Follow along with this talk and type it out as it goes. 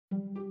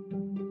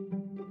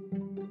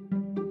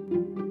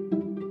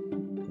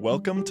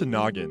Welcome to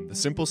Noggin, the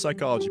Simple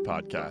Psychology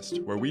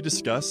Podcast, where we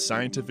discuss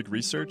scientific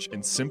research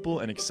in simple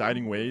and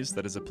exciting ways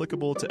that is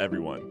applicable to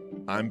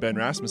everyone. I'm Ben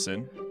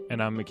Rasmussen.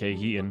 And I'm McKay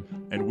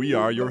Heaton. And we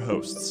are your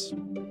hosts.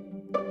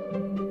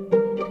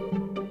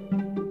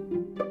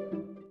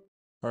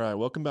 All right,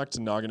 welcome back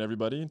to Noggin,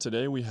 everybody.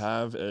 Today we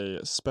have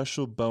a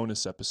special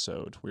bonus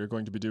episode. We are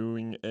going to be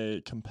doing a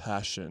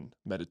compassion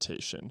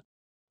meditation.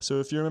 So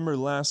if you remember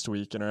last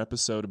week in our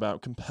episode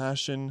about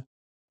compassion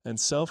and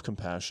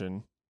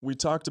self-compassion, we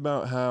talked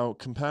about how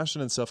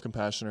compassion and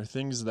self-compassion are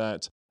things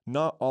that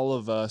not all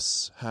of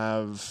us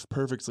have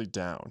perfectly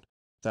down.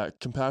 That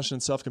compassion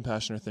and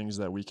self-compassion are things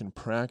that we can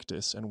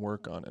practice and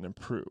work on and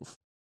improve.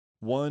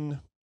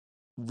 One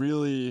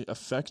really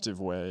effective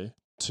way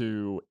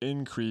to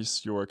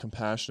increase your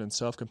compassion and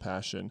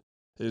self-compassion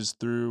is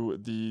through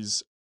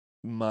these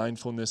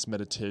mindfulness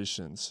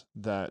meditations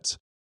that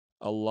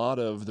a lot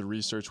of the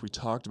research we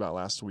talked about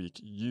last week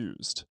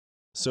used.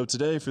 So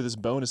today, for this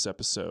bonus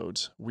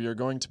episode, we are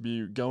going to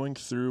be going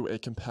through a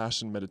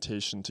compassion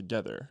meditation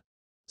together.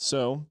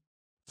 So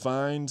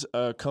find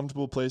a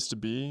comfortable place to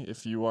be.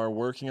 If you are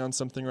working on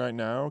something right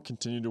now,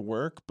 continue to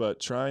work, but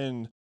try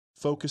and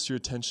focus your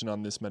attention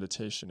on this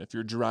meditation. If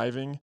you're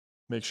driving,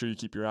 make sure you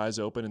keep your eyes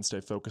open and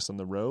stay focused on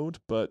the road,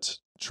 but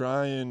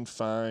try and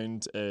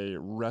find a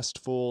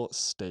restful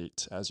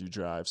state as you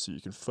drive so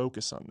you can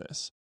focus on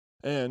this.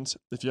 And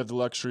if you have the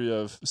luxury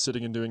of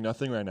sitting and doing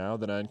nothing right now,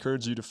 then I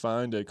encourage you to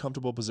find a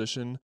comfortable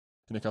position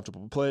in a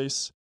comfortable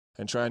place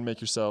and try and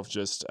make yourself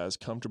just as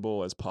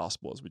comfortable as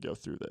possible as we go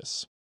through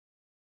this.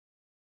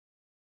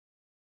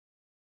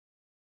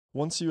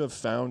 Once you have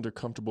found a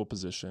comfortable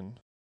position,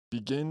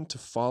 begin to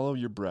follow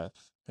your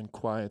breath and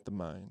quiet the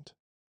mind.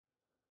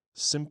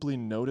 Simply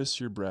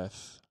notice your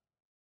breath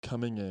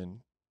coming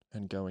in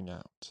and going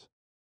out.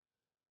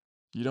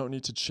 You don't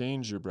need to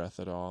change your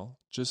breath at all,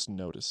 just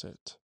notice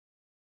it.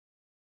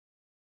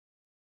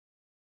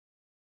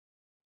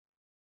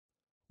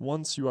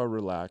 Once you are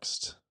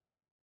relaxed,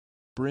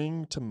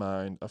 bring to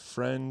mind a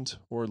friend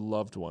or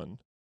loved one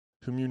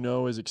whom you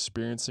know is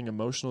experiencing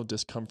emotional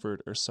discomfort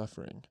or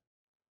suffering.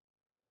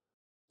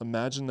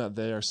 Imagine that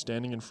they are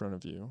standing in front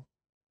of you,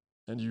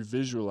 and you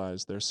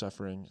visualize their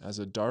suffering as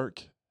a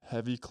dark,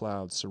 heavy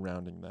cloud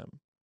surrounding them.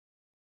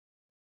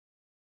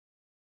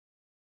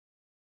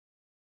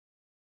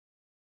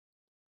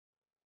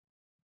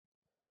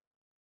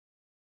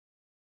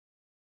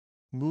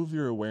 Move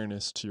your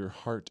awareness to your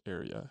heart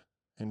area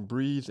and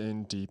breathe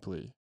in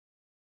deeply.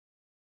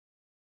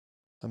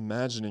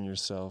 Imagining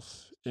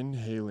yourself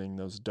inhaling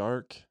those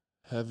dark,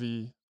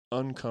 heavy,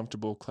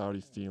 uncomfortable,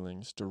 cloudy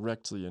feelings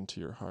directly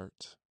into your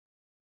heart.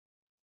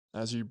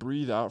 As you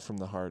breathe out from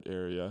the heart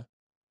area,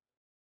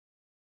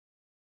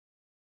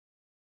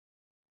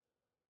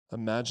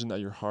 imagine that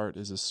your heart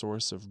is a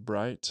source of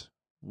bright,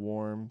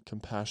 warm,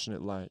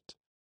 compassionate light,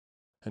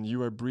 and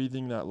you are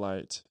breathing that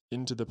light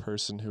into the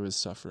person who is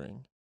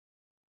suffering.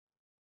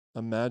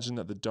 Imagine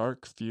that the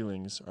dark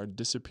feelings are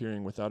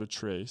disappearing without a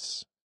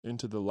trace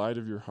into the light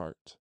of your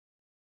heart.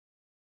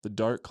 The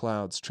dark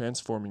clouds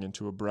transforming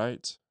into a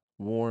bright,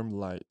 warm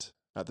light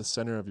at the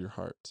center of your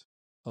heart,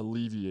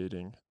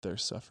 alleviating their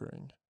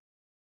suffering.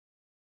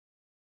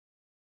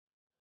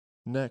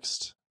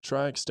 Next,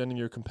 try extending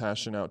your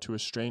compassion out to a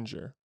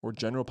stranger or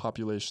general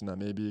population that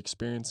may be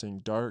experiencing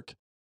dark,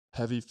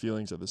 heavy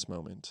feelings at this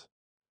moment.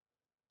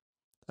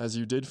 As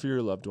you did for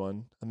your loved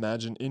one,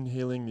 imagine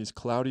inhaling these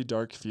cloudy,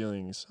 dark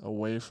feelings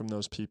away from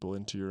those people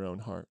into your own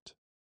heart.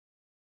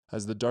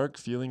 As the dark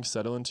feelings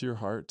settle into your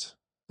heart,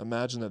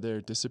 imagine that they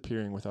are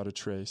disappearing without a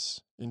trace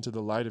into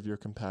the light of your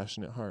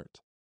compassionate heart.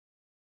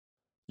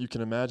 You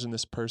can imagine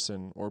this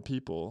person or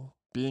people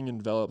being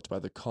enveloped by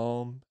the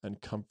calm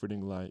and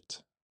comforting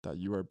light that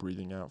you are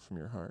breathing out from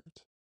your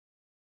heart.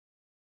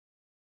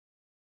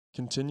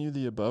 Continue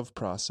the above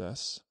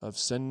process of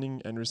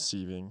sending and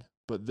receiving,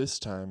 but this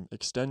time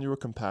extend your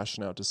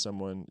compassion out to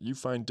someone you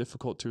find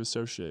difficult to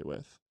associate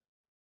with.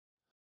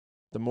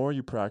 The more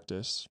you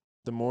practice,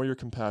 the more your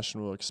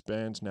compassion will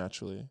expand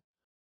naturally.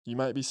 You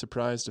might be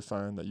surprised to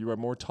find that you are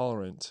more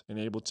tolerant and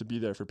able to be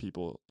there for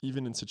people,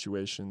 even in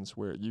situations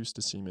where it used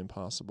to seem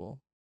impossible.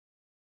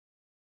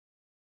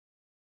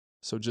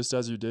 So just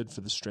as you did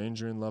for the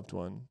stranger and loved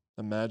one,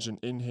 imagine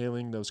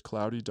inhaling those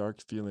cloudy,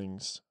 dark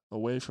feelings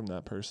away from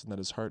that person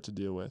that is hard to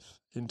deal with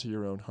into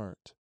your own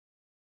heart.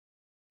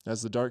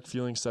 As the dark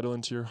feelings settle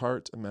into your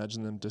heart,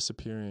 imagine them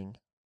disappearing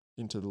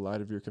into the light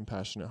of your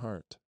compassionate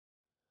heart.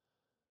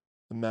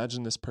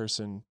 Imagine this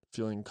person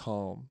feeling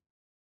calm,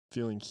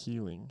 feeling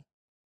healing,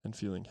 and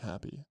feeling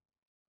happy.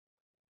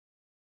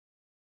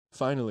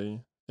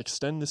 Finally,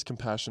 extend this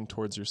compassion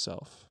towards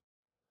yourself.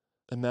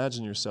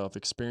 Imagine yourself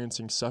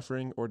experiencing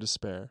suffering or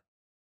despair.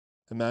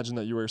 Imagine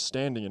that you are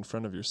standing in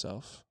front of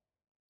yourself.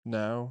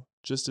 Now,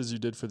 just as you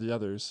did for the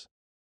others,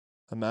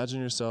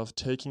 imagine yourself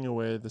taking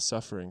away the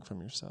suffering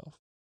from yourself.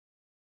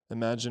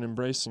 Imagine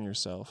embracing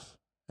yourself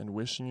and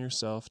wishing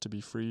yourself to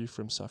be free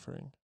from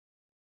suffering.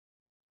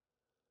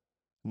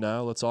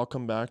 Now let's all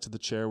come back to the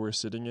chair we're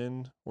sitting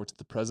in or to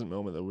the present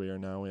moment that we are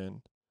now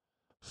in.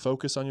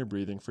 Focus on your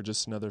breathing for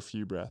just another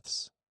few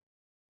breaths.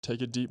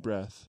 Take a deep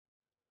breath,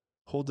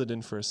 hold it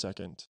in for a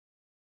second,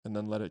 and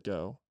then let it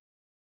go.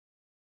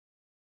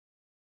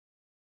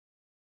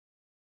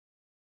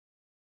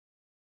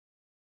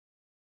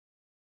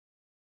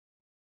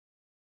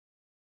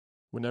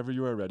 Whenever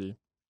you are ready,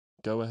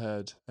 go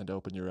ahead and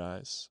open your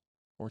eyes,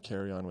 or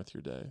carry on with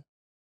your day.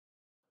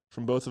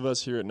 From both of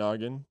us here at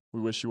Noggin, we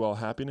wish you all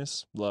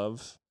happiness,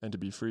 love, and to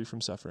be free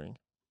from suffering.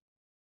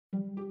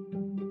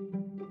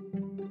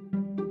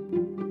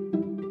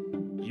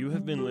 You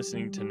have been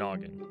listening to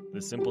Noggin,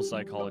 the Simple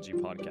Psychology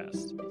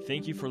podcast.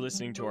 Thank you for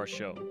listening to our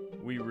show.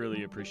 We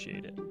really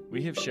appreciate it.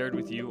 We have shared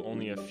with you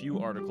only a few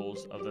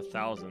articles of the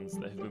thousands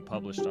that have been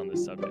published on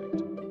this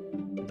subject.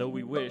 Though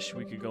we wish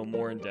we could go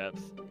more in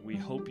depth, we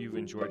hope you've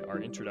enjoyed our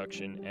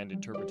introduction and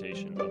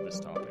interpretation of this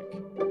topic.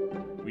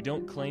 We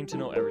don't claim to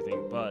know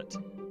everything, but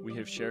we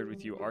have shared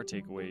with you our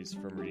takeaways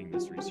from reading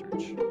this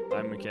research.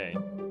 I'm McKay.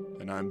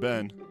 And I'm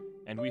Ben.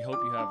 And we hope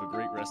you have a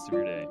great rest of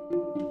your day.